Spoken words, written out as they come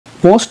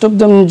Most of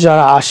them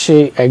যারা আসে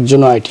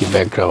একজন আইটি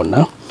ব্যাকগ্রাউন্ড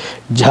না,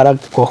 যারা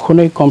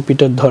কখনোই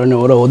কম্পিউটার ধরে না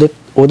ওরা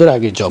ওদের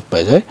আগে জব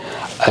পেয়ে যায়,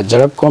 আর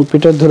যারা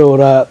কম্পিউটার ধরে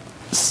ওরা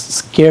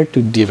স্কেয়ার টু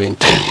ডিভেন্ট।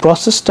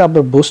 প্রসেসটা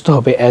আপনার বুঝতে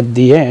হবে অ্যাট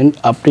দি এন্ড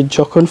আপনি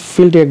যখন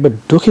ফিল্ডে একবার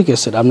ঢুকে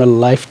গেছেন আপনার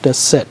লাইফটা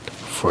সেট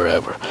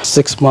forever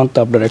 6 month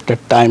আপনার একটা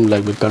টাইম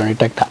লাগবে, কারণ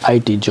এটা একটা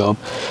আইটি জব,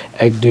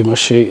 1-2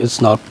 মাসে it's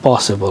not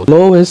possible.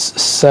 Low is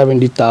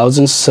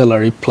 70,000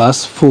 salary plus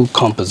full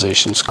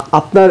compensation.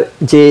 আপনার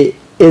যে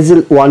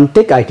এজেল one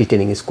take IT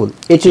training school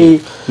এটি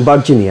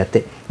ভার্জিনিয়াতে,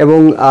 এবং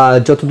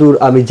যতদূর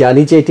আমি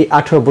জানি যে এটি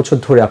 18 বছর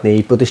ধরে আপনি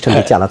এই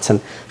প্রতিষ্ঠানটি চালাচ্ছেন।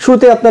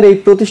 শুরুতে আপনার এই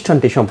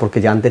প্রতিষ্ঠানটি সম্পর্কে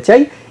জানতে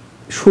চাই,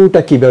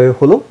 শুরুটা কিভাবে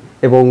হলো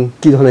এবং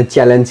কি ধরনের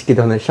চ্যালেঞ্জ, কি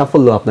ধরনের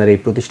সাফল্য আপনার এই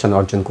প্রতিষ্ঠান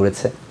অর্জন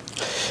করেছে?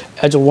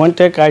 As a one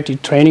take IT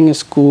training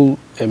school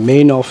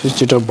main office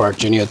যেটা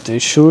ভার্জিনিয়াতে,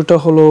 শুরুটা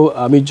হলো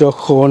আমি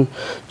যখন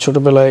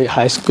ছোটোবেলায়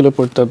হাই স্কুলে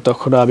পড়তাম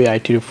তখন আমি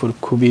আইটির উপর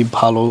খুবই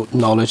ভালো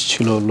নলেজ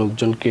ছিল,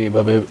 লোকজনকে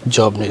এভাবে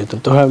জব নিয়ে যেতাম।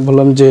 তখন আমি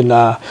বললাম যে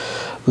না,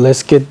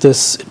 let's get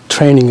this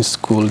training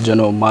school যেন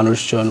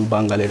মানুষজন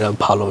বাঙালিরা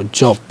ভালো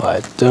জব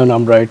পায়। তখন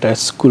আমরা এটা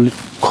স্কুল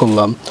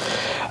খুললাম।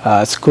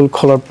 স্কুল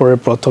খোলার পরে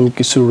প্রথম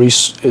কিছু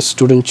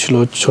স্টুডেন্ট ছিল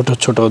ছোট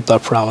ছোট,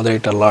 তারপর আমাদের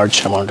এটা লার্জ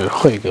অ্যামাউন্টের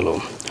হয়ে গেল।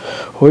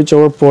 হয়ে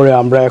যাওয়ার পরে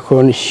আমরা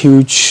এখন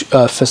হিউজ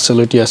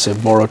ফ্যাসিলিটি আছে,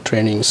 বড়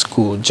ট্রেনিং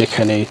স্কুল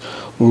যেখানে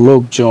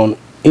লোকজন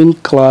ইন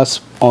ক্লাস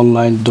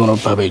অনলাইন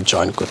দোনোভাবেই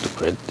জয়েন করতে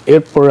পারে।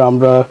 এরপরে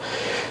আমরা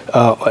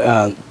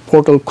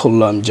পোর্টাল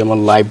খুললাম, যেমন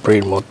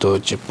লাইব্রেরির মতো,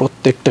 যে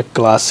প্রত্যেকটা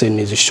ক্লাসে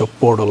নিজস্ব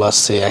পোর্টাল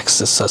আছে,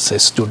 অ্যাক্সেস আছে,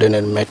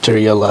 স্টুডেন্টের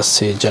ম্যাটেরিয়াল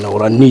আছে, যেন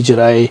ওরা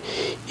নিজেরাই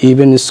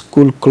ইভেন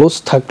স্কুল ক্লোজ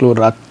থাকলেও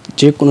রাত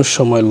যে কোনো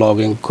সময় লগ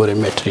ইন করে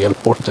ম্যাটেরিয়াল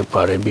পড়তে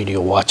পারে, ভিডিও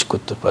ওয়াচ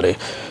করতে পারে।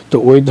 তো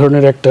ওই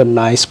ধরনের একটা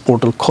নাইস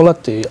পোর্টাল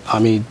খোলাতে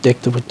আমি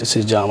দেখতে পাচ্ছি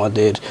যে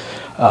আমাদের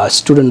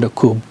স্টুডেন্টরা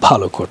খুব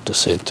ভালো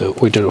করতেছে, তো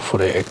ওইটার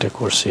উপরে একটা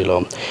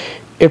করছিলাম।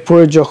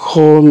 এরপরে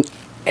যখন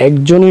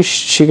একজনই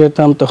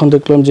শেখাতাম তখন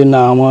দেখলাম যে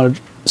না, আমার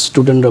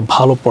স্টুডেন্টরা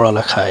ভালো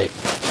পড়ালেখায়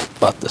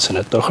পারতেছে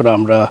না, তখন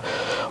আমরা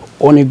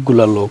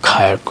অনেকগুলো লোক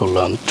হায়ার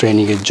করলাম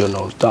ট্রেনিংয়ের জন্য।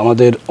 তো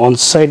আমাদের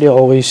অনসাইডে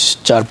অলওয়েজ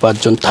 4-5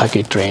 জন থাকে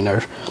ট্রেনার,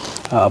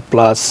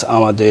 প্লাস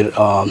আমাদের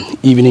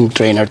ইভিনিং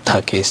ট্রেনার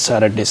থাকে,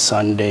 স্যাটারডে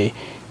সানডে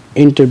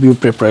ইন্টারভিউ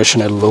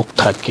প্রিপারেশনের লোক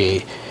থাকে,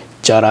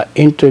 যারা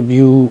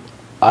ইন্টারভিউ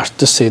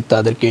আসতেছে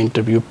তাদেরকে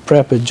ইন্টারভিউ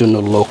প্রেপের জন্য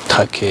লোক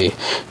থাকে।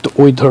 তো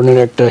ওই ধরনের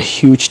একটা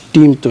হিউজ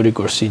টিম তৈরি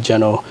করছি,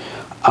 যেন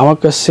আমার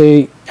কাছে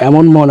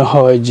এমন মনে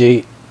হয় যে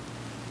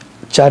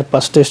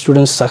 4-5টা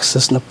স্টুডেন্ট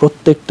সাকসেস না,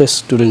 প্রত্যেকটা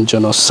স্টুডেন্ট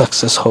যেন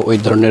সাকসেস হয়, ওই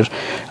ধরনের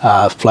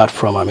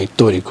প্ল্যাটফর্ম আমি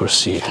তৈরি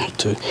করছি।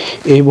 তো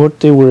এই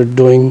মুহূর্তে উইর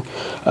doing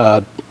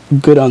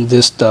good on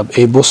this staff.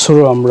 এই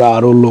বছরও আমরা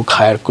আরও লোক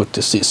হায়ার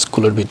করতেছি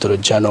স্কুলের ভিতরে,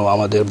 যেন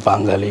আমাদের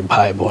বাঙালি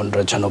ভাই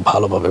বোনরা যেন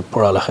ভালোভাবে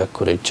পড়ালেখা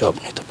করে জব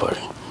নিতে পারে।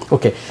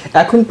 ওকে,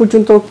 এখন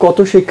পর্যন্ত কত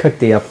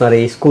শিক্ষার্থী আপনার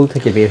এই স্কুল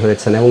থেকে বের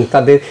হয়েছেন এবং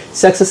তাদের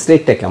সাকসেস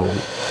রেটটা কেমন?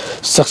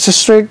 সাকসেস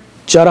রেট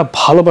যারা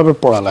ভালোভাবে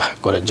পড়ালেখা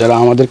করে, যারা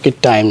আমাদেরকে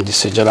টাইম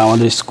দিছে, যারা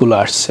আমাদের স্কুলে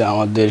আসছে,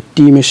 আমাদের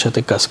টিমের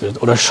সাথে কাজ করে,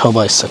 ওরা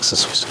সবাই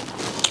সাকসেস হয়েছে।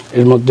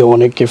 এর মধ্যে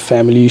অনেকে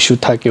ফ্যামিলি ইস্যু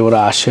থাকে, ওরা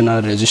আসে না,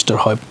 রেজিস্টার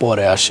হয়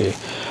পরে আসে।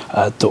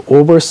 তো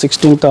ওভার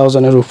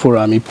 16,000-এর উপর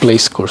আমি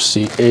প্লেস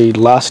করছি। এই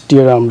লাস্ট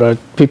ইয়ার আমরা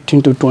 $15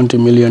 to $20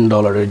 million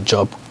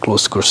জব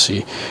ক্লোজ করছি,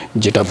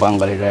 যেটা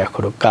বাঙালিরা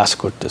এখনও কাজ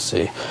করতেছে।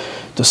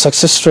 তো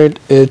success rate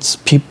it's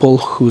people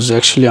whose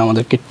actually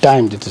আমাদেরকে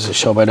টাইম দিতেছে,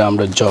 সবাই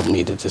আমরা জব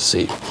নিয়ে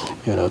দিতেছি।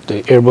 তো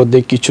এর মধ্যে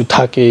কিছু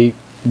থাকেই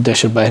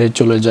দেশের বাইরে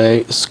চলে যায়,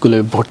 স্কুলে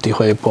ভর্তি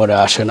হয়ে পরে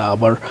আসে না।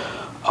 আবার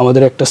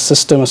আমাদের একটা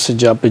সিস্টেম আছে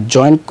যে আপনি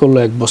জয়েন করলে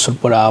 1 বছর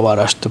পরে আবার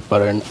আসতে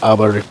পারেন,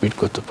 আবার রিপিট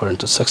করতে পারেন।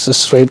 তো সাকসেস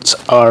রেটস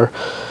আর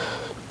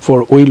ফর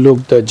ওই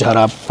লোকদের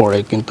যারা পড়ে।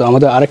 কিন্তু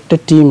আমাদের আরেকটা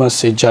টিম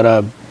আছে যারা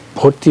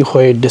ভর্তি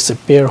হয়ে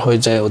ডিসঅ্যাপিয়ার হয়ে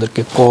যায়,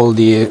 ওদেরকে কল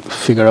দিয়ে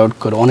ফিগার আউট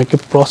করে। অনেকে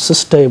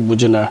প্রসেসটাই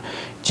বুঝে না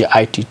যে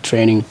আইটি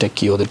ট্রেনিংটা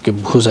কি, ওদেরকে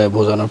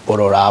বোঝানোর পর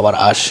ওরা আবার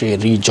আসে,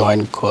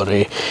 রিজয়েন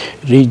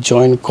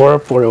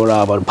করার পরে ওরা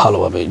আবার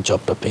ভালোভাবে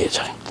জবটা পেয়ে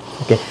যায়।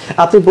 ওকে,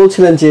 আপনি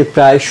বলছিলেন যে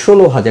প্রায়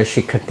 16,000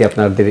 শিক্ষার্থী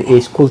আপনাদের এই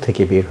স্কুল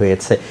থেকে বের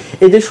হয়েছে।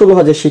 এই যে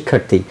 16,000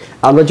 শিক্ষার্থী,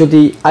 আমরা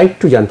যদি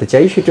আরেকটু জানতে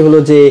চাই, সেটা হলো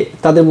যে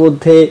তাদের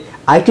মধ্যে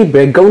আইটি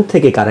ব্যাকগ্রাউন্ড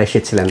থেকে কারা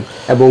এসেছিলেন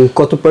এবং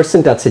কত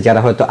পার্সেন্ট আছে যারা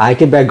হয়তো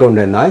আইটি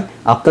ব্যাকগ্রাউন্ডের নয়,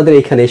 আপনাদের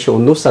এখানে এসে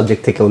অন্য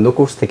সাবজেক্ট থেকে, অন্য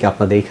কোর্স থেকে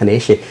আপনাদের এখানে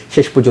এসে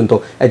শেষ পর্যন্ত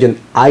একজন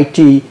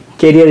আইটি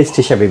ক্যারিয়ারিস্ট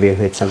হিসাবে বের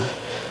হয়েছেন?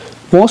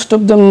 মোস্ট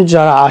অফ দেম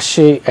যারা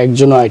আসে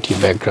একজন আইটি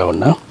ব্যাকগ্রাউন্ড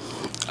না,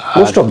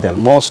 মোস্ট অফ দেম।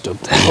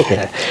 ওকে,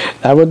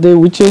 তারপর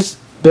উইচ ইজ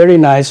ভেরি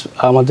নাইস।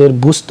 আমাদের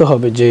বুঝতে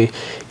হবে যে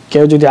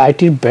কেউ যদি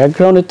আইটির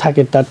ব্যাকগ্রাউন্ডে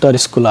থাকে তার তো আর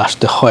স্কুলে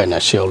আসতে হয় না,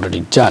 সে অলরেডি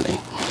জানে।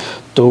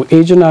 তো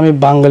এই জন্য আমি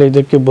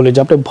বাঙালিদেরকে বলি যে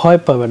আপনি ভয়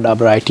পাবেন না,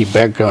 আপনার আইটি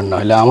ব্যাকগ্রাউন্ড না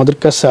হলে আমাদের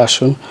কাছে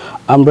আসুন,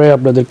 আমরাই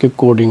আপনাদেরকে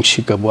কোডিং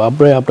শেখাবো,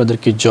 আমরাই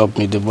আপনাদেরকে জব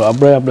নিয়ে দেবো,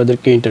 আমরাই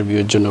আপনাদেরকে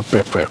ইন্টারভিউয়ের জন্য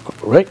প্রিপেয়ার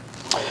করবো, রাইট?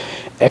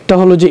 একটা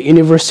হলো যে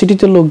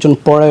ইউনিভার্সিটিতে লোকজন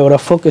পড়ায়, ওরা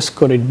ফোকাস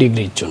করে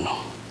ডিগ্রির জন্য,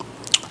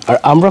 আর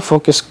আমরা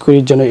ফোকাস করি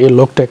যেন এই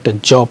লোকটা একটা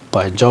জব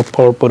পায়, জব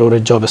পাওয়ার পর ওরা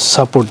জবে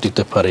সাপোর্ট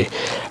দিতে পারে।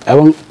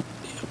 এবং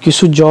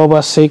কিছু জব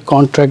আছে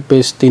কন্ট্রাক্ট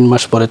বেস 3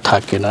 মাস পরে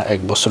থাকে না,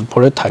 1 বছর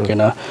পরে থাকে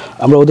না,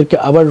 আমরা ওদেরকে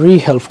আবার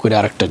হেল্প করে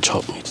আরেকটা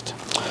জব নিতে।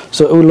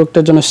 সো ওই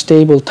লোকটার জন্য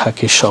স্টেবল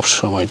থাকে সব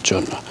সময়ের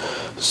জন্য।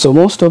 So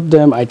most of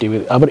them IT.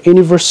 আবার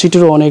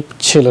ইউনিভার্সিটিরও অনেক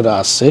ছেলেরা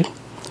আছে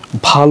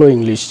ভালো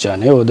ইংলিশ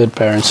জানে, ওদের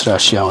প্যারেন্টসরা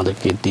আসি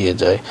আমাদেরকে দিয়ে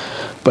যায়,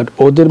 বাট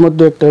ওদের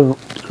মধ্যে একটা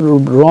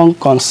রং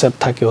কনসেপ্ট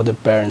থাকে ওদের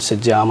প্যারেন্টসের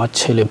যে আমার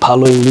ছেলে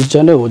ভালো ইংলিশ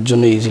জানে ওর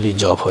জন্য ইজিলি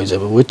জব হয়ে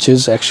যাবে, উইচ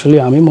ইজ অ্যাকচুয়ালি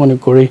আমি মনে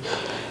করি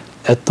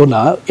এত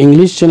না।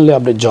 ইংলিশ জানলে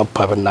আপনি জব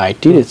পাবেন না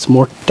আইটির, ইটস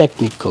মোর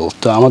টেকনিক্যাল।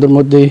 তো আমাদের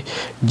মধ্যে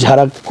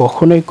যারা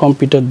কখনোই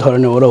কম্পিউটার ধরে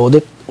না ওরা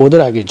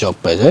ওদের আগে জব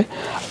পায় যায়,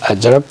 আর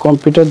যারা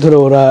কম্পিউটার ধরে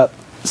ওরা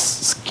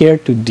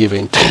scared to give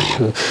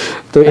interview.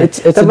 তো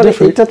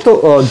এটা তো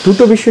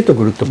দুটো বিষয় তো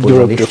গুরুত্বপূর্ণ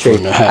নিশ্চয়ই,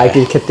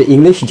 আইটির ক্ষেত্রে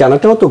ইংলিশ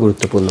জানাটাও তো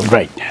গুরুত্বপূর্ণ,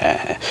 রাইট?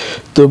 হ্যাঁ।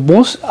 তো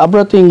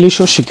আমরা তো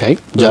ইংলিশও শিখাই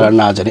যারা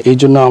না জানে, এই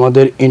জন্য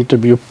আমাদের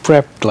ইন্টারভিউ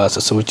প্রেপ ক্লাস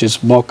আছে, which is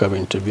mock up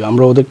interview.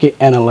 আমরা ওদেরকে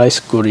অ্যানালাইজ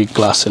করি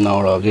ক্লাসে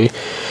নেওয়ার আগে,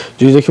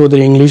 যদি দেখি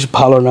ওদের ইংলিশ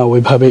ভালো না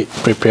ওইভাবে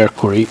প্রিপেয়ার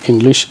করি।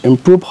 ইংলিশ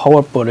ইমপ্রুভ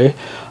হওয়ার পরে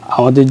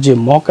আমাদের যে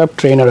মক আপ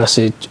ট্রেনার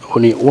আছে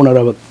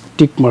ওনারা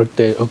টিক মার্ক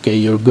দেয়, okay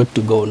your good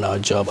to go now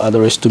job,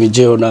 otherwise তুমি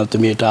যেও না,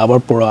 তুমি এটা আবার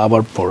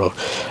পড়ো।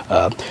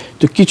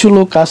 তো কিছু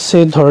লোক আছে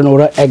ধরেন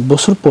ওরা 1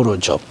 বছর পরও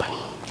জব পায়,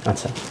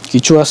 আচ্ছা,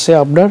 কিছু আছে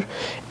আপনার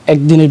 1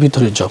 দিনের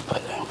ভিতরে জব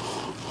পায়,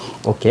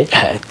 ওকে।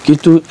 হ্যাঁ,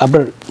 কিন্তু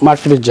আপনার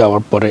মার্কেটে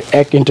যাওয়ার পরে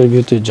 1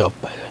 ইন্টারভিউতে জব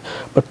পায়।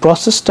 বাট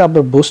প্রসেসটা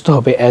আপনার বুঝতে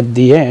হবে, অ্যাট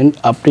দি এন্ড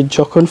আপনি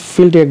যখন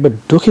ফিল্ডে একবার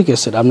ঢুকে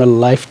গেছেন আপনার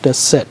লাইফটা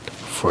সেট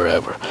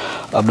forever,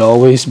 আপনি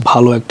অলওয়েজ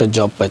ভালো একটা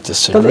জব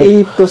পাইতেছেন। তবে এই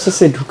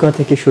প্রসেসে ঢোকা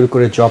থেকে শুরু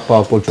করে জব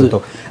পাওয়া পর্যন্ত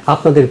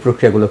আপনাদের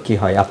প্রক্রিয়াগুলো কি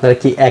হয়? আপনারা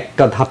কি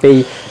একটা ধাপেই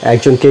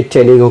একজনকে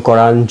ট্রেনিংও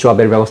করান,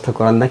 জবের ব্যবস্থা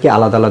করান, নাকি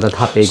আলাদা আলাদা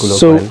ধাপে এগুলো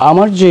করেন?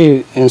 আমার যে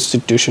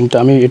ইনস্টিটিউশনটা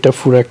আমি এটা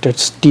পুরো একটা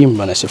টিম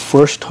বানাইছি।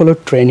 ফার্স্ট হলো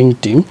ট্রেনিং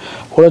টিম।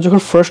 ওরা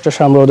যখন ফার্স্ট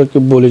আসে আমরা ওদেরকে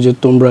বলি যে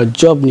তোমরা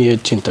জব নিয়ে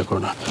চিন্তা করো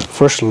না,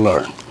 ফার্স্ট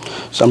লার্ন।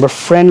 সো আমরা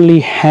ফ্রেন্ডলি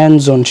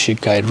হ্যান্ডস অন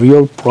শেখাই,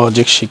 রিয়েল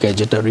প্রজেক্ট শেখাই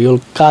যেটা রিয়েল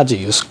কাজে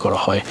ইউজ করা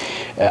হয়,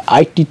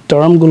 আইটি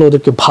টার্মগুলো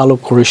ওদেরকে ভালো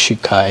করে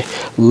শেখায়,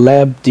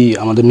 ল্যাব দিয়ে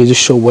আমাদের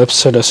নিজস্ব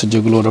ওয়েবসাইট আছে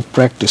যেগুলো ওরা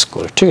প্র্যাকটিস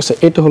করে, ঠিক আছে?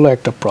 এটা হলো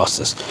একটা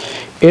প্রসেস।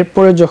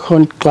 এরপরে যখন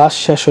ক্লাস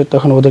শেষ হয়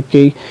তখন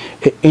ওদেরকেই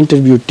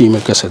ইন্টারভিউ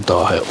টিমের কাছে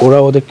দেওয়া হয়, ওরা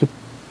ওদেরকে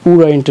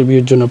পুরো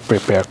ইন্টারভিউর জন্য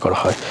প্রিপেয়ার করা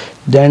হয়।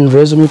 দেন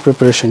রেজুমি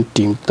প্রিপারেশন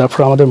টিম, তারপর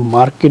আমাদের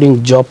মার্কেটিং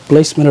জব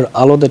প্লেসমেন্টের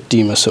আলাদা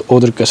টিম আছে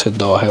ওদের কাছে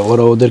দেওয়া হয়,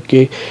 ওরা ওদেরকে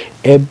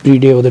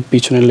এভরিডে ওদের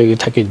পিছনে লেগে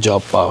থাকে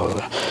জব পাওয়া।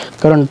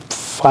 কারণ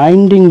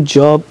finding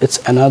job it's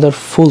another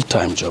full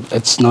time job,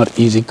 it's not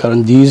easy, কারণ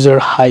these are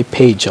high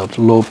pay job,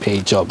 low pay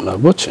job না,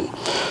 বুঝছেন?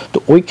 তো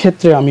ওই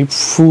ক্ষেত্রে আমি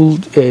ফুল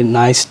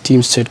নাইস টিম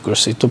সেট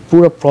করছি। তো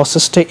পুরো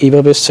প্রসেসটা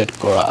এইভাবে সেট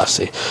করা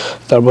আছে।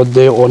 তার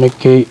মধ্যে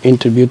অনেকে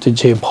ইন্টারভিউতে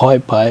যে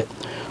ভয় পায়,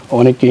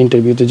 অনেকে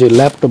ইন্টারভিউতে যে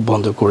ল্যাপটপ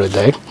বন্ধ করে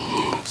দেয়,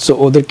 সো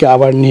ওদেরকে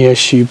আবার নিয়ে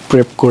আসি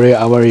প্রেপ করে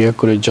আবার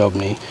করে জব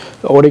নেই।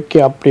 অনেকে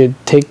আপনি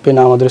দেখবেন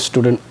আমাদের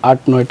স্টুডেন্ট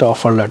 8-9টা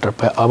অফার লেটার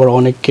পায়, আবার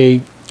অনেকেই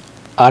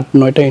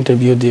 8-9টা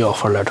ইন্টারভিউ দিয়ে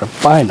অফার লেটার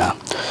পায় না।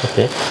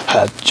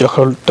 হ্যাঁ,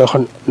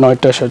 তখন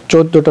 9টা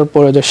 14টার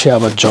পরে সে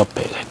আবার জব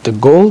পেয়ে যায়। তো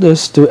goal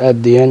is two at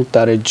the end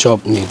তার জব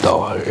নিয়ে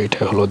দেওয়া হয়, এটা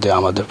হলো যে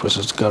আমাদের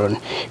প্রসেস। কারণ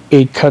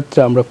এই ক্ষেত্রে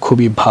আমরা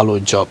খুবই ভালো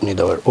জব নিয়ে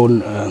দেওয়ার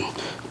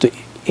তো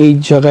এই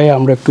জায়গায়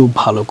আমরা একটু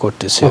ভালো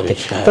করতেছি।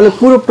 তাহলে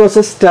পুরো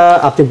প্রসেসটা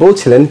আপনি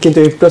বলছিলেন, কিন্তু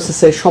এই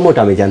প্রসেসের সময়টা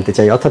আমি জানতে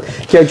চাই। অর্থাৎ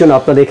কেউ একজন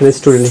আপনাদের এখানে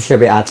স্টুডেন্ট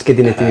হিসেবে আজকে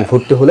দিনে তিনি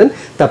ভর্তি হলেন,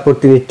 তারপর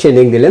তিনি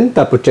ট্রেনিং দিলেন,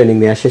 তারপর ট্রেনিং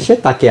নেওয়া শেষে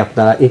তাকে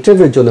আপনারা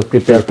ইন্টারভিউর জন্য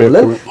প্রিপেয়ার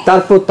করলেন,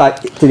 তারপর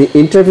তিনি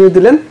ইন্টারভিউ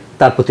দিলেন,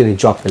 তারপর তিনি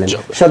জব পেলেন।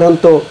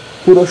 সাধারণত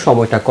পুরো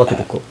সময়টা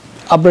কতটুকু?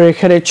 আপনার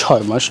এখানে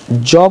 6 মাস।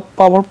 জব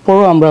পাওয়ার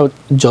পরও আমরা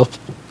জব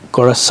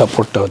করার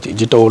সাপোর্টটা হচ্ছে,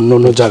 যেটা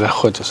অন্য জায়গায়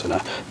হইতেছে না।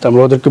 তো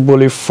আমরা ওদেরকে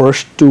বলি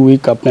ফার্স্ট 2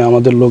 উইক আপনি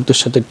আমাদের লোকদের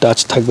সাথে টাচ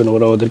থাকবেন,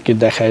 ওরা ওদেরকে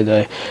দেখায়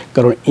দেয়।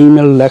 কারণ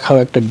ইমেল লেখাও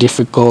একটা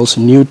ডিফিকাল্ট,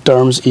 নিউ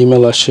টার্মস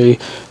ইমেল আসে,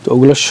 তো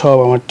ওগুলো সব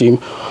আমার টিম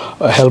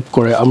হেল্প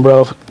করে। আমরা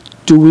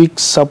 2 উইক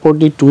সাপোর্ট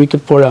দিই, 2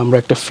 উইকের পরে আমরা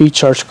একটা ফি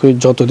চার্জ করি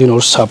যতদিন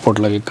ওর সাপোর্ট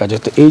লাগে কাজে।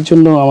 তো এই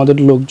জন্য আমাদের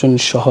লোকজন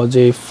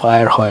সহজে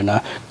ফায়ার হয় না,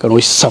 কারণ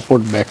ওই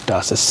সাপোর্ট ব্যাকটা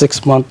আছে। 6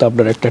 মান্থ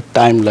আপনার একটা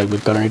টাইম লাগবে,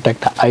 কারণ এটা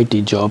একটা আইটি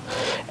জব।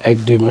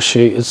 1-2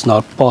 মাসে ইটস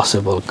নট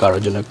পসিবল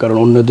কারোর জন্য, কারণ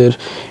অন্যদের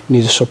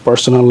নিজস্ব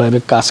পার্সোনাল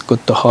লাইফে কাজ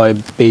করতে হয়,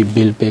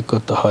 বিল পে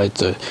করতে হয়।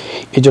 তো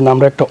এই জন্য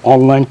আমরা একটা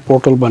অনলাইন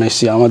পোর্টাল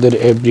বানাইছি। আমাদের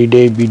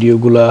এভরিডে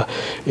ভিডিওগুলা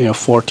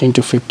 14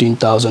 to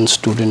 15,000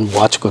 স্টুডেন্ট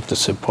ওয়াচ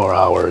করতেছে পার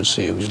hours.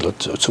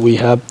 So we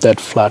have that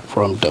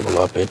platform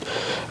ডেভেলপেড।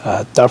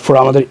 তারপর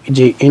আমাদের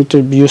যে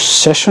ইন্টারভিউ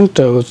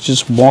সেশনটা হচ্ছে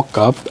মক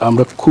আপ,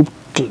 আমরা খুব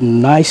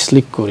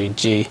নাইসলি করি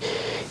যে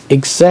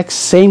এক্স্যাক্ট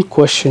সেম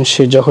কোয়েশ্চেন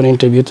সে যখন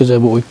ইন্টারভিউতে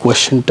যাবে ওই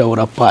কোয়েশ্চেনটা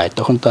ওরা পায়,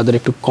 তখন তাদের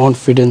একটু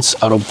কনফিডেন্স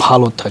আরও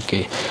ভালো থাকে।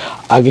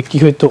 আগে কি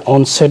হয়তো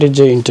অনসাইটে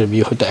যে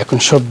ইন্টারভিউ হতো, এখন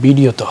সব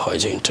ভিডিওতে হয়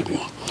যে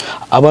ইন্টারভিউ।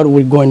 আবার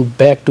we going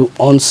back to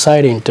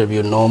on-site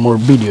interview, no more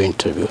video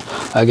interview.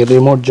 আগে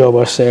রিমোট জব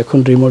আসে, এখন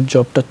রিমোট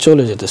জবটা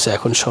চলে যেতেছে,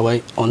 এখন সবাই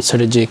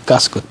অন-সাইটে যেয়ে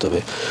কাজ করতে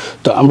হবে।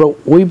 তো আমরা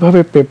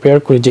ওইভাবে প্রিপেয়ার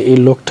করি যে এই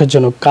লোকটা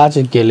যেন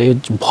কাজে গেলে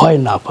ভয়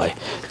না পায়।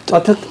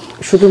 অর্থাৎ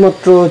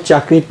শুধুমাত্র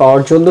চাকরি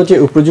পাওয়ার জন্য যে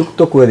উপযুক্ত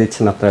করে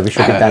দিচ্ছেন আপনারা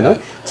বিষয়টি তাই নয়,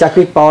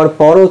 চাকরি পাওয়ার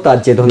পরও তার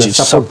যে ধরনের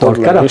সাপোর্ট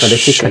দরকার আপনাদের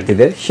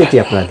শিক্ষার্থীদের সেটি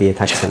আপনারা দিয়ে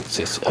থাকছেন।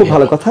 খুব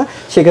ভালো কথা।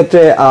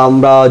 সেক্ষেত্রে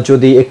আমরা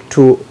যদি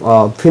একটু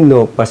ভিন্ন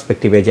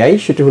পার্সপেক্টিভে যাই,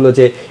 সেটি হলো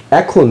যে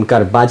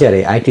এখনকার বাজারে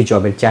আইটি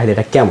জবের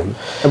চাহিদাটা কেমন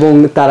এবং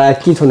তারা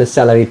কি ধরনের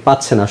স্যালারি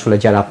পাচ্ছেন আসলে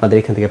যারা আপনাদের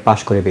এখান থেকে পাশ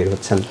করে বের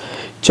হচ্ছেন?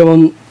 যেমন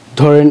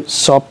ধরেন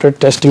সফটওয়্যার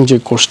টেস্টিং যে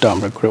কোর্সটা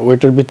আমরা করি,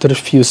 ওইটার ভিতরে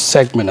ফিউ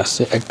সেগমেন্ট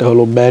আছে। একটা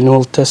হলো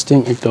ম্যানুয়াল টেস্টিং,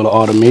 একটা হলো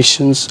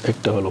অটোমেশনস,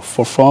 একটা হলো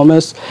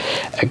পারফরম্যান্স,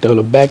 একটা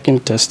হলো ব্যাকএন্ড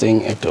টেস্টিং,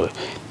 একটা হলো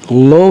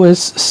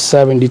lowest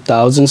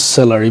 70,000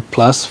 salary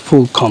plus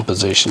full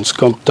compensations.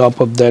 Come top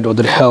of that,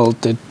 other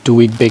health,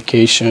 2-week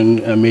vacation,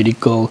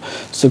 medical,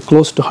 so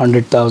close to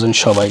 100,000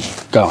 সবাই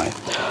কামায়।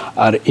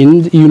 আর ইন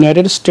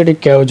ইউনাইটেড স্টেটে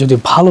কেউ যদি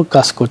ভালো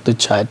কাজ করতে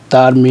চায়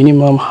তার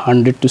মিনিমাম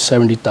 $100,000 to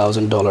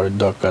 $70,000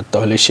 দরকার,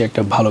 তাহলে সে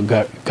একটা ভালো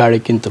গাড়ি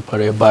কিনতে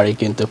পারে, বাড়ি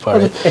কিনতে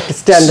পারে, একটা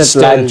স্ট্যান্ডার্ড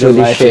লাইফ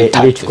যদি সে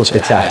লিড করতে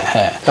চায়,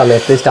 তাহলে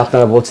at least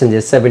আপনারা বলছেন যে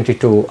 $70,000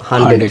 to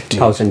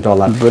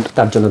 $100,000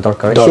 তার জন্য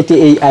দরকার। সেটি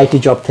এই আইটি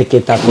জব থেকে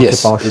তার পক্ষে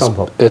পাওয়া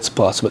সম্ভব। It's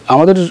possible.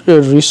 আমাদের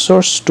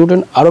রিসোর্স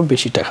স্টুডেন্ট আরো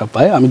বেশি টাকা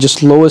পায়। আমি জাস্ট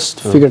লোয়েস্ট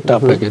ফিগারটা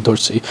আপনাকে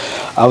ধরছি।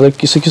 আমাদের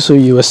কিছু কিছু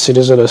ইউএস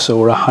সিটিজেন আছে,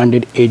 ওরা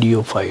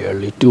 180ও পায়,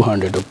 ইয়ারলি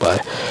 200ও পায়।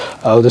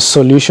 আমাদের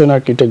সলিউশন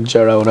আর্কিটেক্ট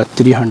যারা, ওরা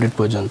 300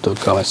 পর্যন্ত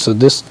কামায়। So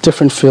this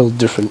different field,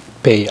 different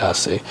pay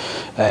আছে,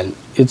 and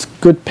it's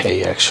good pay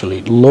actually.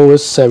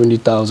 Lowest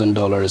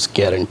 $70,000 is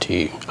guarantee.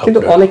 কিন্তু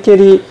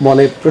অনেকেরই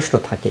মনে প্রশ্ন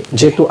থাকে,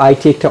 যেহেতু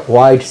আইটি একটা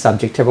ওয়াইড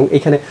সাবজেক্ট এবং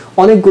এখানে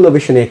অনেকগুলো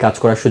বিষয় নিয়ে কাজ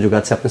করার সুযোগ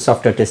আছে। আপনি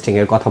সফটওয়্যার টেস্টিং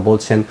এর কথা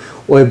বলছেন,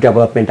 ওয়েব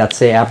ডেভেলপমেন্ট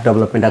আছে, অ্যাপ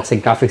ডেভেলপমেন্ট আছে,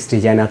 গ্রাফিক্স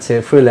ডিজাইন আছে,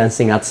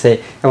 ফ্রিল্যান্সিং আছে,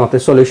 এবং আপনি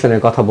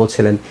সলিউশনের কথা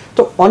বলছিলেন।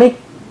 তো অনেক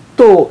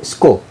তো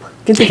স্কোপ,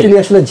 কিন্তু তিনি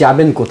আসলে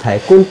যাবেন কোথায়,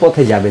 কোন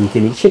পথে যাবেন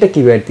তিনি, সেটা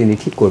কিভাবে তিনি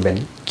ঠিক করবেন?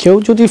 কেউ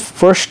যদি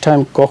ফার্স্ট টাইম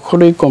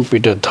কখনোই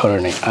কম্পিউটার ধরে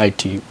নেয়,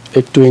 আইটি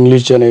একটু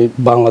ইংলিশ জানে,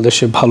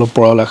 বাংলাদেশে ভালো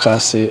পড়ালেখা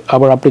আছে,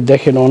 আবার আপনি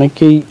দেখেন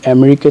অনেকেই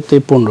আমেরিকাতে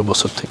 15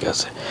 বছর থেকে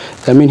আছে,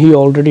 I mean he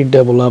already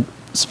develop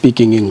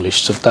speaking English,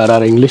 তো তার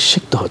আর ইংলিশ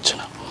শিখতে হচ্ছে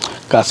না,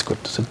 কাজ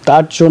করতেছে।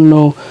 তার জন্য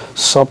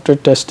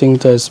সফটওয়্যার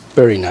টেস্টিংটা ইজ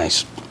ভেরি নাইস,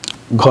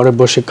 ঘরে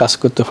বসে কাজ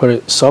করতে পারে।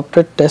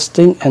 Software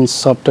testing and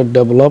software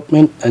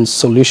development and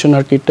solution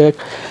architect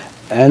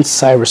and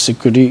cyber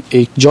security,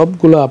 এই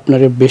জবগুলো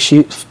আপনার বেশি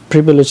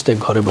প্রিভিলেজ দেয়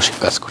ঘরে বসে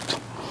কাজ করতে।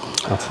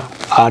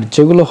 আর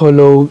যেগুলো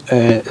হলো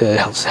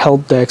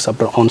হেল্প ডেস্ক,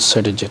 আপনার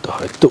অনসাইটে যেতে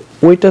হয়, তো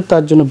ওইটা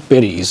তার জন্য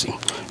ভেরি ইজি।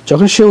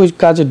 যখন সে ওই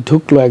কাজে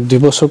ঢুকলো, 1-2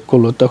 বছর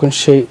করলো, তখন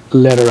সে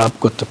লেয়ার আপ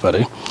করতে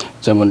পারে।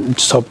 যেমন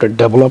সফটওয়্যার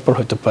ডেভেলপার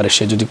হতে পারে,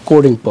 সে যদি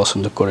কোডিং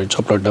পছন্দ করে,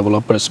 software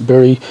developer is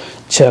very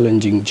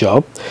challenging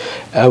job.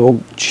 এবং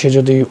সে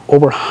যদি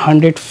ওভার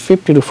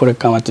 150-এর উপরে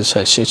কামাতে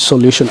চায়, সে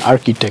সলিউশন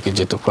আর্কিটেক্টে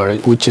যেতে পারে,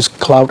 উইচ ইজ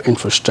ক্লাউড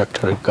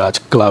ইনফ্রাস্ট্রাকচারের কাজ,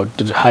 ক্লাউড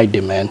হাই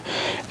ডিম্যান্ড,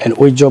 অ্যান্ড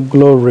ওই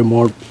জবগুলো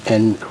remote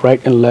and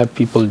right and lab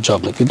people job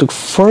না। কিন্তু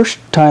ফার্স্ট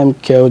টাইম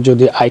কেউ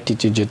যদি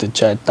আইটিতে যেতে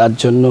চায়, তার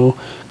জন্য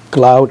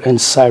cloud and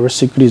cyber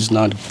security is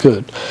not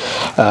good.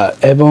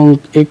 এবং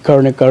এই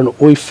কারণ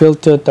ওই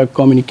ফিল্ডে তার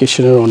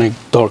কমিউনিকেশনের অনেক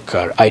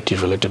দরকার, আইটি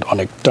রিলেটেড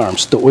অনেক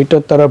টার্মস, তো ওইটা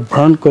তারা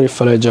বার্ন করে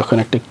ফেলে যখন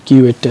একটা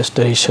কিউএ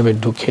টেস্টার হিসেবে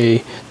ঢুকে,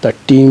 তার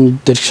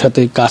টিমদের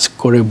সাথে কাজ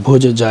করে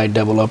বুঝে যায়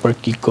ডেভেলপার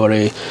কী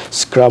করে,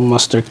 স্ক্রাম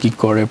মাস্টার কী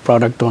করে,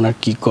 প্রোডাক্ট ওনার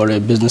কী করে,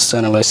 বিজনেস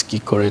অ্যানালাইস্ট কী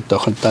করে,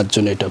 তখন তার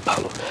জন্য এটা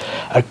ভালো।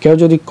 আর কেউ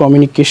যদি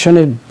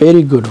কমিউনিকেশনে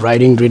very good,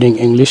 writing, reading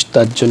English,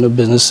 তার জন্য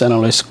business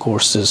analyst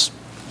courses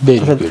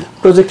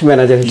project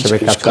manager হিসেবে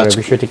কাজ করার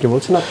বিষয়টি কি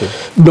বলছেন আপনি?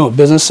 No,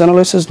 business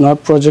analyst is not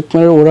project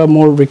manager. ওরা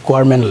more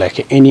requirement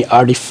লেখে, any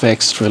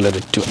artifacts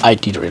related to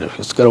IT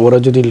related. কারণ ওরা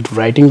যদি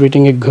writing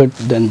A good,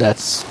 then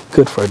that's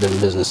good for them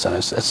business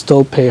analyst. It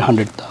still pay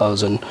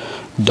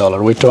 $100,000.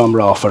 ওইটাও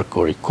আমরা অফার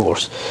করি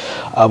কোর্স।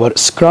 আবার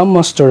স্ক্রাম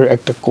মাস্টার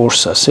একটা কোর্স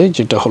আছে,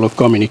 যেটা হলো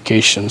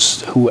communications,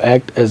 who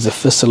act as a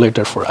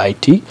facilitator for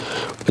IT.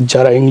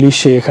 যারা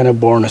ইংলিশে এখানে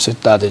বর্ণ আছে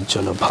তাদের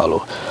জন্য ভালো।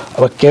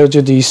 আবার কেউ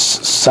যদি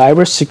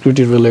সাইবার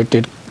সিকিউরিটি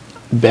রিলেটেড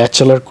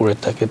ব্যাচেলার করে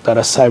থাকে,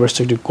 তারা সাইবার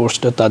সিকিউরিটি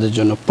কোর্সটা তাদের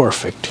জন্য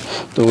পারফেক্ট।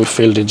 তো ওই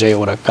ফিল্ডে যাই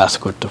ওরা কাজ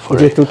করতে পারে,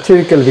 যেহেতু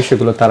থিওরিক্যাল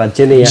বিষয়গুলো তারা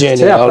জেনে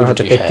আসছে, আপনারা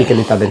হয়তো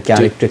প্র্যাকটিক্যালি তাদেরকে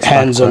আরেকটু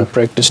হ্যান্ডস অন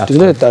প্র্যাকটিস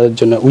দিলে তাদের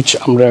জন্য, উইচ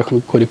আমরা এখন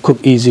করি, খুব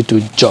ইজি টু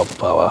জব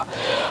পাওয়া।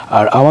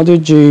 আর আমাদের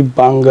যে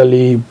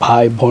বাঙালি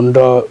ভাই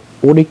বোনরা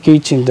অনেকেই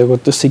চিন্তা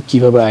করতেছে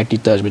কীভাবে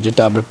আইটিতে আসবে,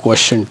 যেটা আপনার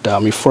কোয়েশ্চেনটা,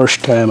 আমি ফার্স্ট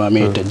টাইম, আমি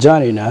এটা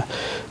জানি না।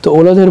 তো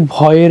ওনাদের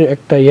ভয়ের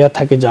একটা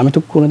থাকে যে আমি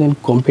তো কোনোদিন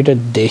কম্পিউটার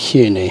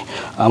দেখিয়ে নেই,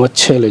 আমার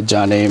ছেলে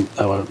জানে,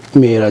 আমার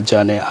মেয়েরা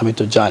জানে, আমি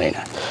তো জানি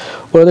না।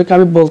 ওনাদেরকে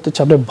আমি বলতে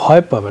চাই, আপনি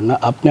ভয় পাবেন না,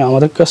 আপনি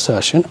আমাদের কাছে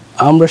আসেন,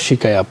 আমরা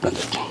শিখাই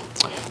আপনাদেরকে।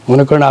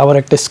 মনে করেন আবার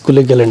একটা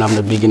স্কুলে গেলেন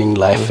আপনার বিগিনিং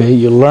লাইফে,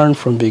 ইউ লার্ন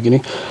ফ্রম বিগিনিং।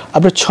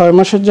 আপনার 6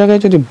 মাসের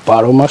জায়গায় যদি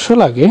 12 মাসও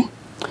লাগে,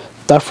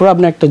 তারপর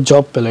আপনি একটা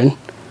জব পেলেন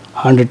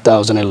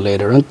 $100,000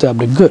 later, and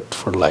আপনি good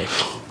for life.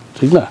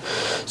 ঠিক না?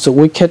 সো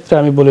ওই ক্ষেত্রে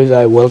আমি বলি যে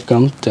আই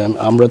ওয়েলকাম দেম।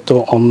 আমরা তো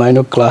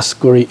অনলাইনেও ক্লাস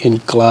করি, ইন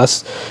ক্লাস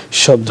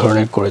সব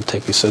ধরনের করে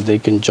থাকি, so they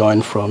can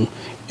join from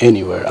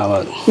anywhere.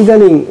 আমার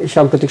ইদানিং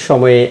সাম্প্রতিক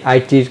সময়ে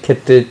আইটির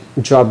ক্ষেত্রে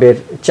জবের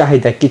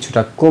চাহিদা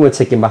কিছুটা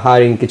কমেছে কিংবা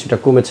হায়ারিং কিছুটা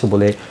কমেছে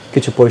বলে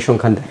কিছু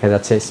পরিসংখ্যান দেখা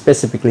যাচ্ছে,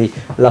 specifically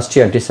last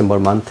year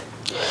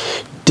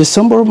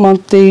December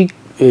মান্থেই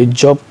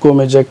job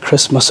কমে যায়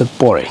ক্রিসমাসের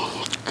পরে,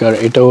 কারণ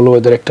এটা হলো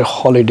ওদের একটা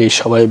হলিডে,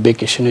 সবাই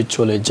ভ্যাকেশনে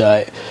চলে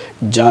যায়,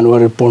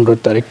 জানুয়ারির 15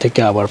 তারিখ থেকে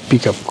আবার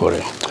পিক আপ করে।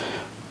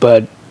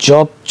 বাট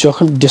জব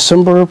যখন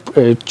ডিসেম্বরের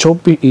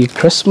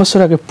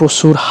ক্রিসমাসের আগে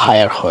প্রচুর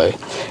হায়ার হয়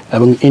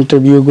এবং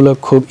ইন্টারভিউগুলো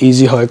খুব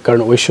ইজি হয়,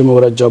 কারণ ওই সময়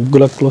ওরা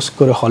জবগুলো ক্লোজ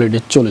করে হলিডে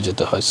চলে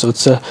যেতে হয়। সো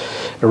ইটস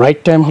রাইট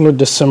টাইম হলো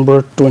ডিসেম্বর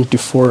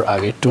 24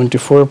 আগে।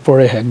 24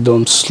 পরে একদম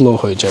স্লো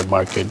হয়ে যায়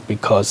market,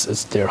 because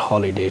it's there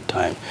holiday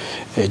time.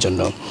 এই জন্য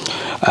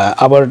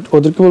আবার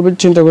ওদেরকে বলবেন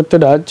চিন্তা করতে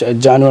না,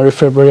 জানুয়ারি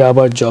ফেব্রুয়ারি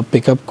আবার জব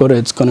পিক আপ করে,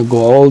 it's gonna go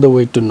all the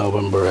way to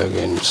November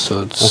again. So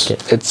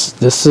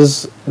this is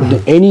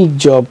any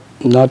job,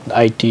 not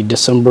IT,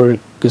 December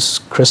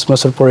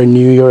ক্রিসমাসের পরে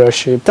নিউ ইয়ার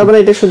আসে। তার মানে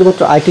এটা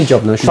শুধুমাত্র আইটি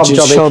জব নয়, সব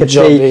জবের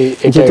ক্ষেত্রেই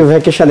যেহেতু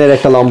ভ্যাকেশনের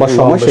একটা লম্বা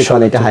সময়,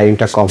 সেখানে এটা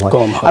হায়ারিংটা কম হয়।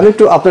 আমি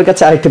একটু আপনার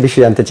কাছে আরেকটা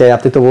বিষয় জানতে চাই।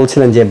 আপনি তো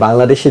বলছিলেন যে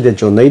বাংলাদেশিদের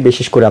জন্যই,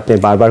 বিশেষ করে আপনি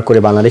বারবার করে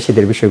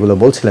বাংলাদেশিদের বিষয়গুলো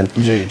বলছিলেন,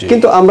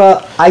 কিন্তু আমরা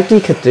আইটি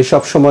ক্ষেত্রে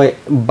সব সময়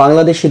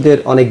বাংলাদেশিদের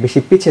অনেক বেশি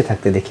পিছিয়ে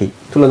থাকতে দেখি।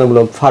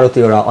 তুলনামূলক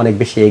ভারতীয়রা অনেক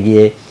বেশি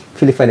এগিয়ে,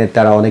 ফিলিপাইনের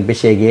তারা অনেক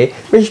বেশি এগিয়ে,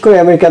 বিশেষ করে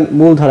আমেরিকান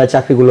মূলধারা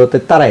চাকরিগুলোতে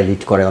তারাই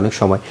লিড করে অনেক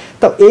সময়।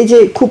 তো এই যে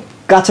খুব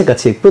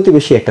কাছাকাছি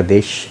প্রতিবেশী একটা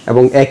দেশ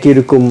এবং একই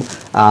রকম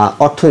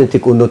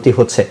অর্থনৈতিক উন্নতি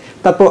হচ্ছে,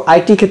 তারপর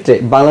আইটি ক্ষেত্রে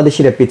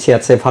বাংলাদেশিরা পিছিয়ে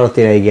আছে,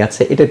 ভারতীয়রা এগিয়ে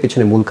আছে, এটার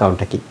পিছনে মূল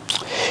কারণটা কি?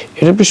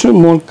 এটার পিছনে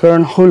মূল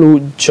কারণ হলো,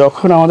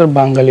 যখন আমাদের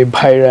বাঙালি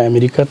ভাইরা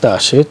আমেরিকাতে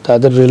আসে,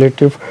 তাদের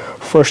রিলেটিভ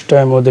ফার্স্ট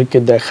টাইম ওদেরকে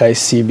দেখায়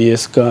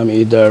সিবিএস কাম,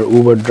 ইদার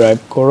উবার ড্রাইভ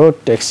করো,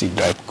 ট্যাক্সি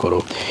ড্রাইভ করো,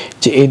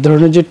 যে এই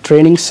ধরনের যে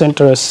ট্রেনিং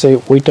সেন্টার আছে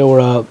ওইটা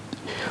ওরা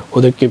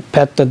ওদেরকে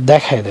প্যাথটা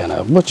দেখায় দেয় না,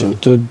 বুঝছেন?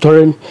 তো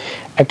ধরেন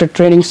একটা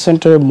ট্রেনিং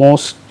সেন্টারে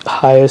মোস্ট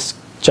হাইয়েস্ট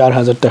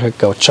 4,000 টাকা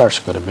কেউ চার্জ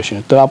করে, বেশি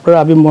না। তো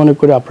আমি মনে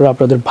করি আপনারা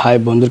আপনাদের ভাই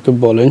বোনদেরকে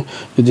বলেন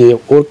যদি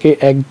ওকে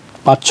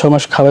 5-6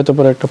 মাস খাওয়াতে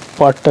পারে, একটা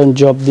পার্ট টাইম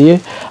জব দিয়ে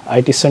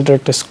আইটি সেন্টার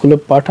একটা স্কুলে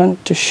পাঠান,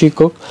 যে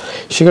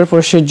শেখার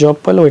পরে সে জব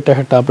পেলে ওই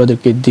টাকাটা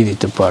আপনাদেরকে দিয়ে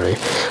দিতে পারে।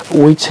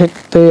 ওই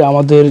ক্ষেত্রে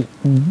আমাদের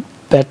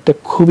প্যাডটা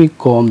খুবই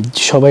কম,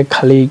 সবাই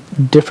খালি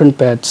different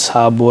pad,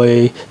 subway,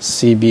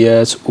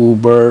 CBS,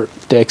 Uber,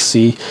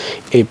 taxi,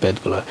 এই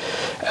প্যাডগুলো।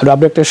 আর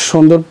আপনি একটা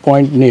সুন্দর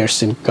পয়েন্ট নিয়ে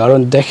আসছেন, কারণ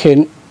দেখেন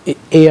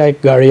এআই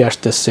গাড়ি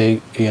আসতেছে,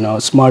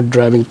 স্মার্ট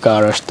ড্রাইভিং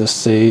কার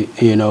আসতেছে,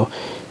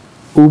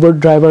 উবার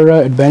ড্রাইভাররা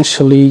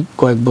ইভেন্চুয়ালি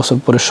কয়েক বছর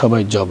পরে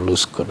সবাই জব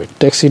লুজ করবে,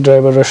 ট্যাক্সি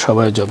ড্রাইভাররা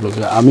সবাই জব লুজ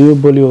করবে। আমিও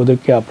বলি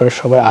ওদেরকে, আপনারা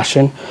সবাই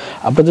আসেন,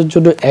 আপনাদের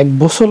জন্য 1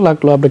 বছর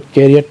লাগলো, আপনার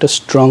ক্যারিয়ারটা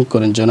স্ট্রং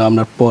করেন, যেন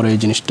আপনার পরে এই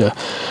জিনিসটা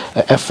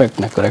এফেক্ট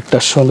না করে। একটা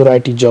সুন্দর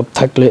আইটি জব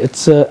থাকলে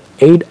ইটস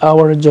 8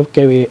 আওয়ারের জব,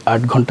 কেউ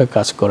 8 ঘন্টা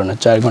কাজ করে না,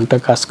 4 ঘন্টা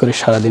কাজ করে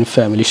সারাদিন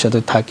ফ্যামিলির সাথে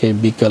থাকে,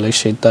 বিকালে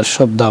সে তার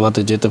সব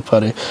দাওয়াতে যেতে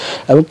পারে,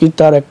 এবং কি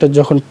তার একটা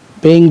যখন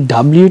পেইং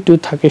W2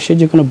 থাকে, সে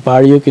যে কোনো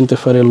বাড়িও কিনতে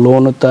পারে,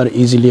 লোনও তার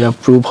ইজিলি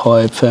অ্যাপ্রুভ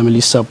হয়,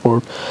 ফ্যামিলি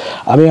সাপোর্ট।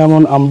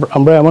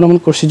 আমরা এমন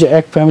করছি যে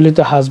এক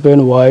ফ্যামিলিতে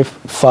হাজব্যান্ড, ওয়াইফ,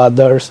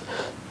 ফাদার্স,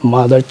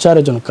 মাদার 4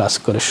 জন কাজ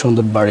করে,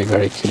 সুন্দর বাড়ি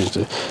গাড়ি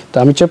কিনেছে। তো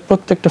আমি চাই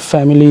প্রত্যেকটা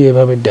ফ্যামিলি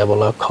এভাবে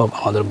ডেভেলপ হবে।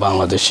 আমাদের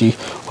বাংলাদেশি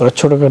ওরা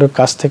ছোটোখাটো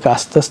কাজ থেকে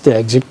আস্তে আস্তে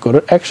এক্সিট করে,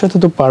 একসাথে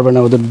তো পারবে না,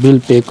 ওদের বিল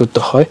পে করতে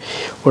হয়।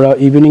 ওরা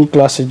ইভিনিং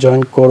ক্লাসে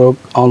জয়েন করুক,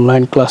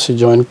 অনলাইন ক্লাসে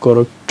জয়েন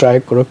করুক, ট্রাই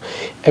করুক,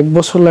 1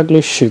 বছর লাগলে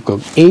শিখুক।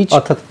 এই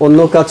অর্থাৎ অন্য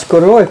কাজ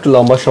করেও একটু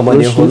লম্বা সময়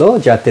নিয়ে হলো,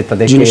 যাতে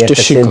তাদের ক্যারিয়ারটা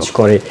চেঞ্জ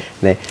করে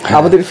নেয়।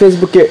 আমাদের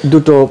ফেসবুকে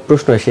 2টো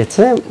প্রশ্ন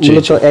এসেছে,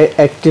 মূলত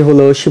একটি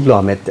হলো শিবলু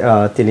আহমেদ,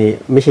 তিনি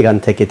মিশিগান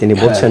থেকে, তিনি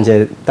বলছেন যে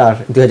তার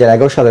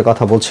 2011 সালের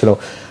কথা বলছিল,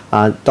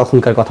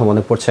 তখনকার কথা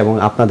মনে পড়ছে, এবং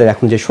আপনাদের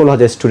এখন যে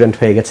 16,000 স্টুডেন্ট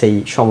হয়ে গেছে এই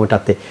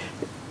সময়টাতে,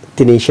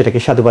 তিনি সেটাকে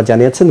সাধুবাদ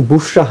জানিয়েছেন।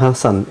 বুশরা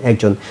হাসান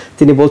একজন,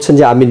 তিনি বলছেন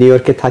যে আমি নিউ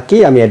ইয়র্কে থাকি,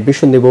 আমি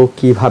অ্যাডমিশন নেব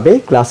কিভাবে,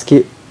 ক্লাস কি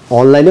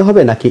অনলাইনে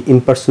হবে নাকি ইন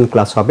পার্সন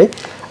ক্লাস হবে,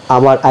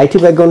 আমার আইটি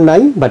ব্যাকগ্রাউন্ড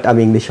নাই, বাট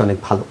আমি ইংলিশে অনেক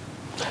ভালো।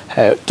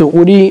 হ্যাঁ, তো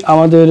উনি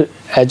আমাদের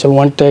অ্যাজাল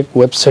ওয়ান টেক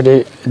ওয়েবসাইটে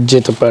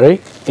যেতে পারে,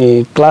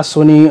 ক্লাস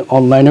উনি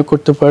অনলাইনে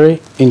করতে পারে,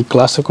 ইন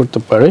ক্লাসে করতে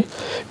পারে।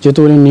 যেহেতু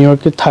উনি নিউ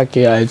ইয়র্কে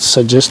থাকে, আই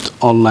সাজেস্ট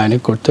অনলাইনে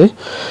করতে।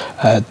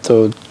 তো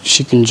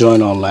she can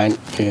join online,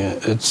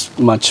 it's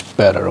much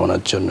better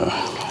ওনার জন্য।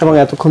 এবং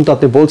এতক্ষণ তো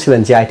আপনি বলছিলেন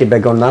যে আইটি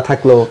ব্যাকগ্রাউন্ড না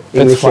থাকলেও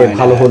ইংলিশে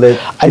ভালো হলে,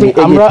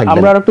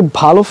 আমরা একটু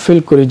ভালো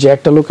ফিল করি যে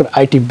একটা লোকের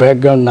আইটি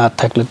ব্যাকগ্রাউন্ড না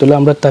থাকলে, তাহলে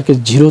আমরা তাকে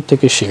জিরো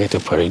থেকে শেখাতে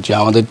পারি, যে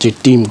আমাদের যে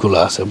টিমগুলো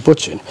আছে,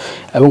 বুঝছেন,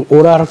 এবং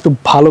ওরা আর একটু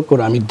ভালো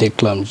করে। আমি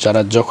দেখলাম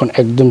যারা যখন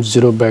একদম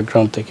জিরো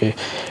ব্যাকগ্রাউন্ড থেকে,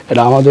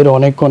 এটা আমাদের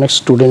অনেক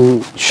স্টুডেন্ট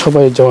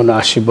সবাই যেমন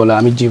আসি বলে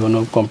আমি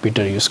জীবনেও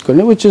কম্পিউটার ইউজ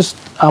করিনি, উইচ ইজ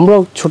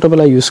আমরাও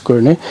ছোটবেলায় ইউজ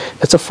করিনি।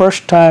 It's a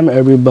first time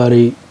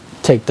everybody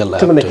take the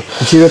laptop,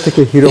 zero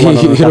থেকে হিরো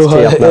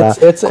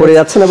করে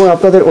যাচ্ছেন, এবং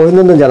আপনাদের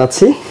অভিনন্দন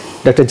জানাচ্ছি।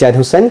 ডক্টর জাহিদ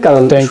হোসেন,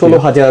 কারণ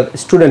 16,000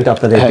 স্টুডেন্ট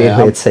আপনাদের বের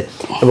হয়েছে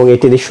এবং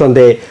এটি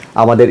নিঃসন্দেহে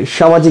আমাদের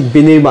সামাজিক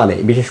বিনির্মাণে,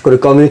 বিশেষ করে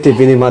কমিউনিটি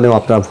বিনির্মাণেও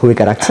আপনারা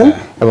ভূমিকা রাখছেন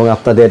এবং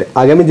আপনাদের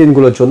আগামী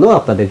দিনগুলোর জন্য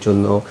আপনাদের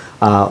জন্য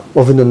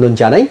অভিনন্দন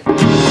জানাই।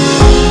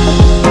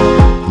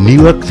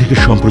 নিউ ইয়র্ক থেকে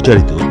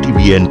সম্প্রচারিত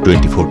TVN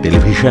 24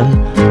 টেলিভিশন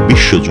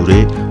বিশ্বজুড়ে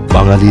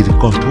বাঙালির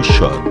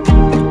কণ্ঠস্বর।